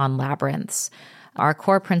storytelling on Labyrinths. Our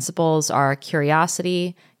core principles are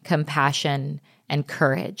curiosity, compassion, and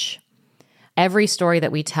courage. Every story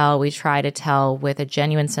that we tell, we try to tell with a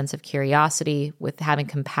genuine sense of curiosity, with having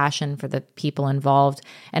compassion for the people involved,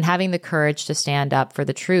 and having the courage to stand up for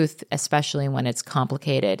the truth, especially when it's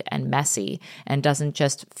complicated and messy and doesn't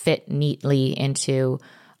just fit neatly into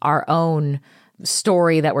our own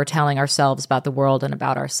story that we're telling ourselves about the world and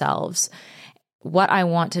about ourselves. What I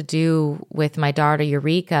want to do with my daughter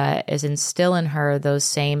Eureka is instill in her those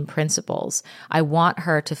same principles. I want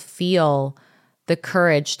her to feel the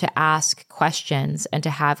courage to ask questions and to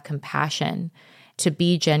have compassion, to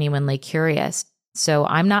be genuinely curious. So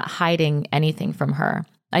I'm not hiding anything from her.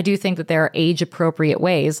 I do think that there are age-appropriate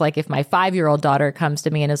ways. Like if my 5-year-old daughter comes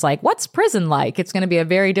to me and is like, what's prison like? It's going to be a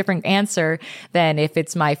very different answer than if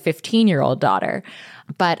it's my 15-year-old daughter.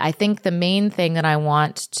 But I think the main thing that I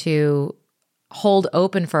want to hold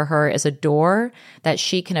open for her is a door that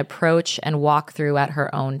she can approach and walk through at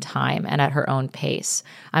her own time and at her own pace.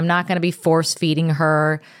 I'm not going to be force-feeding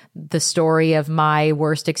her the story of my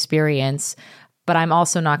worst experience, but I'm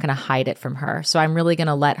also not going to hide it from her. So I'm really going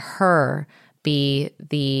to let her be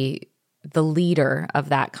the leader of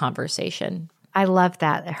that conversation. I love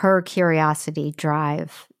that. Her curiosity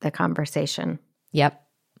drive the conversation. Yep.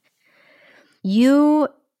 You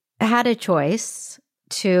had a choice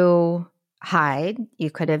to hide.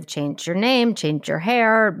 You could have changed your name, changed your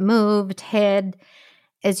hair, moved, hid.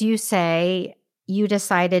 As you say, you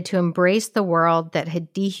decided to embrace the world that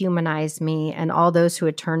had dehumanized me and all those who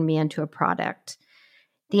had turned me into a product.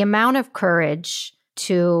 The amount of courage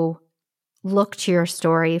to look to your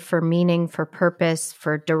story for meaning, for purpose,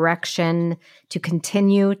 for direction, to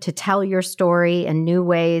continue to tell your story in new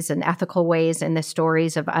ways and ethical ways in the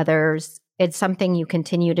stories of others. It's something you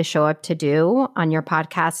continue to show up to do on your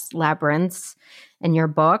podcast, Labyrinths, and your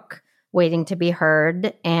book, Waiting to Be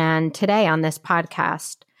Heard, and today on this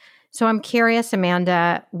podcast. So I'm curious,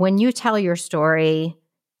 Amanda, when you tell your story,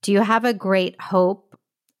 do you have a great hope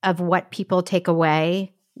of what people take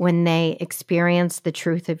away when they experience the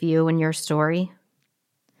truth of you and your story?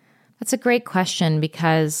 That's a great question,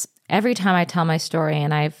 because every time I tell my story,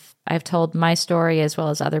 and I've told my story as well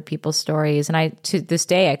as other people's stories, and to this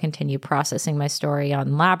day I continue processing my story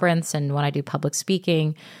on Labyrinths and when I do public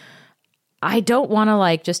speaking, I don't want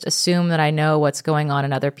to just assume that I know what's going on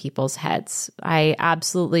in other people's heads. I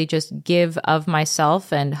absolutely just give of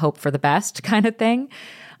myself and hope for the best kind of thing.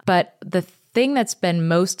 But the thing that's been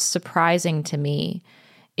most surprising to me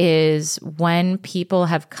is when people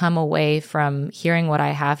have come away from hearing what I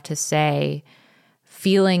have to say,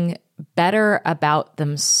 feeling better about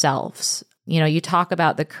themselves. You know, you talk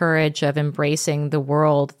about the courage of embracing the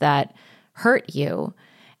world that hurt you.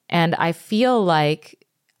 And I feel like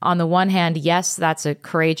on the one hand, yes, that's a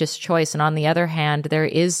courageous choice. And on the other hand, there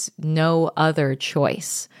is no other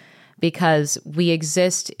choice, because we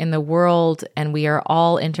exist in the world and we are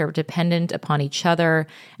all interdependent upon each other,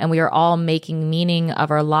 and we are all making meaning of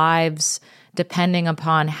our lives depending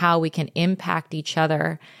upon how we can impact each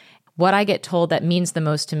other. What I get told that means the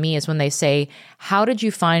most to me is when they say, how did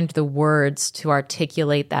you find the words to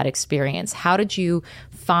articulate that experience? How did you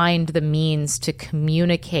find the means to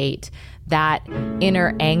communicate that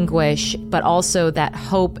inner anguish, but also that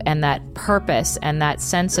hope and that purpose and that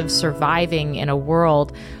sense of surviving in a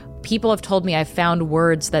world? People have told me I found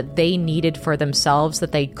words that they needed for themselves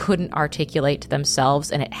that they couldn't articulate to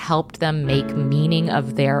themselves, and it helped them make meaning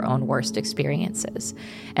of their own worst experiences.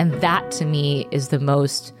 And that to me is the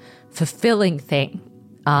most fulfilling thing,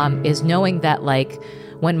 is knowing that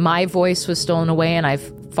when my voice was stolen away and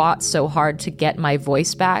I've fought so hard to get my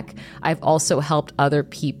voice back, I've also helped other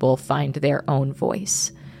people find their own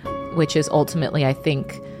voice, which is ultimately, I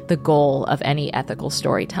think, the goal of any ethical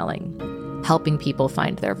storytelling. Helping people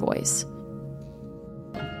find their voice.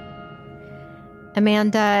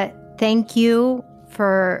 Amanda, thank you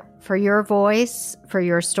for your voice, for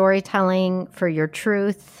your storytelling, for your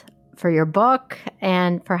truth, for your book,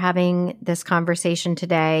 and for having this conversation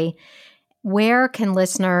today. Where can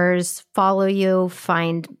listeners follow you,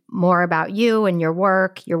 find more about you and your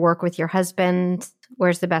work with your husband?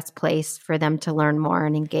 Where's the best place for them to learn more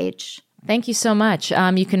and engage? Thank you so much.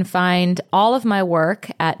 You can find all of my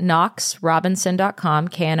work at knoxrobinson.com,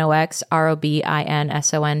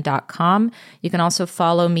 KNOXROBINSON.com. You can also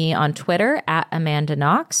follow me on Twitter at Amanda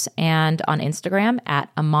Knox and on Instagram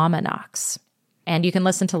at Amama Knox. And you can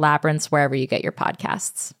listen to Labyrinths wherever you get your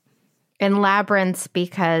podcasts. And Labyrinths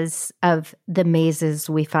because of the mazes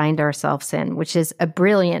we find ourselves in, which is a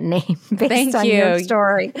brilliant name based on your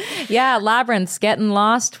story. Yeah, Labyrinths, getting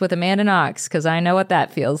lost with Amanda Knox, because I know what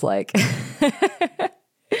that feels like.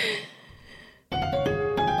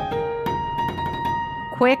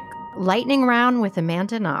 Quick lightning round with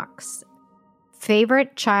Amanda Knox.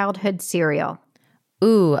 Favorite childhood cereal?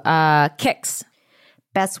 Ooh, Kix.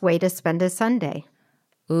 Best way to spend a Sunday?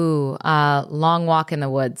 Ooh, long walk in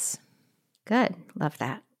the woods. Good. Love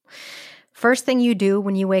that. First thing you do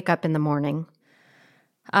when you wake up in the morning?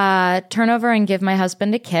 Turn over and give my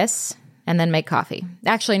husband a kiss, and then make coffee.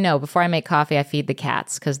 Actually, no, before I make coffee, I feed the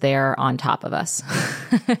cats because they are on top of us.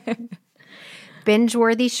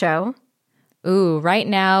 Binge-worthy show. Ooh, right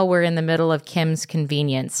now we're in the middle of Kim's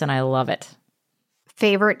Convenience, and I love it.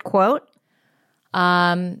 Favorite quote?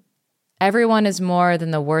 Everyone is more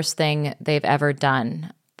than the worst thing they've ever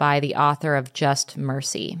done, by the author of Just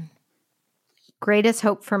Mercy. Greatest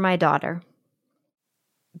hope for my daughter?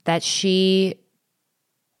 That she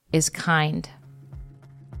is kind.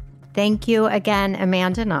 Thank you again,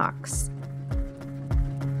 Amanda Knox.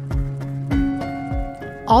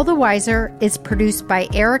 All the Wiser is produced by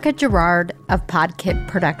Erica Gerard of Podkit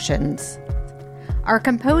Productions. Our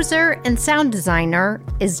composer and sound designer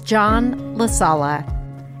is John Lasala,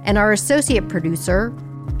 and our associate producer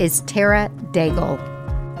is Tara Daigle.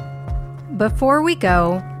 Before we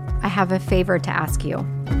go, I have a favor to ask you.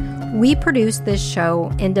 We produce this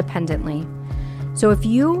show independently, so if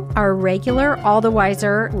you are a regular All the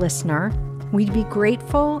Wiser listener, we'd be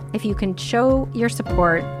grateful if you can show your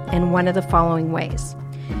support in one of the following ways.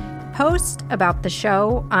 Post about the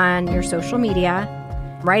show on your social media,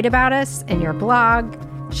 write about us in your blog,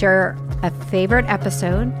 share a favorite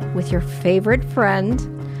episode with your favorite friend,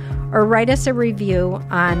 or write us a review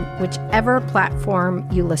on whichever platform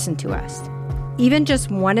you listen to us. Even just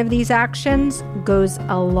one of these actions goes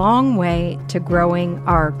a long way to growing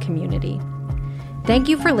our community. Thank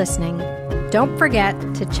you for listening. Don't forget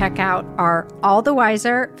to check out our All the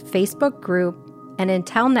Wiser Facebook group, and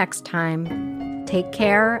until next time, take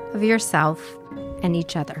care of yourself and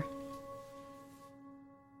each other.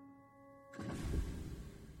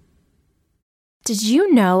 Did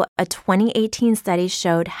you know a 2018 study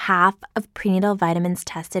showed half of prenatal vitamins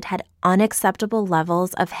tested had unacceptable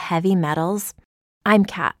levels of heavy metals? I'm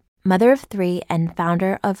Kat, mother of 3 and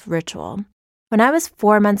founder of Ritual. When I was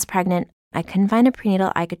 4 months pregnant, I couldn't find a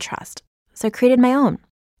prenatal I could trust, so I created my own.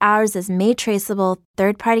 Ours is made traceable,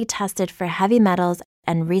 third-party tested for heavy metals,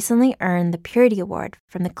 and recently earned the Purity Award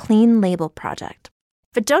from the Clean Label Project.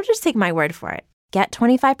 But don't just take my word for it. Get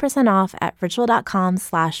 25% off at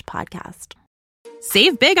ritual.com/podcast.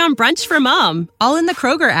 Save big on brunch for mom, all in the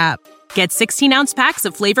Kroger app. Get 16-ounce packs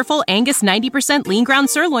of flavorful Angus 90% lean ground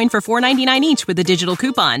sirloin for $4.99 each with a digital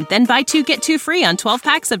coupon. Then buy 2, get 2 free on 12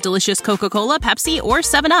 packs of delicious Coca-Cola, Pepsi, or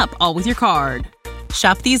 7-Up, all with your card.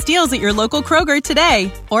 Shop these deals at your local Kroger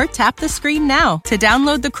today, or tap the screen now to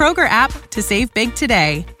download the Kroger app to save big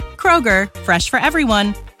today. Kroger, fresh for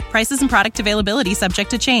everyone. Prices and product availability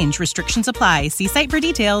subject to change. Restrictions apply. See site for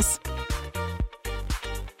details.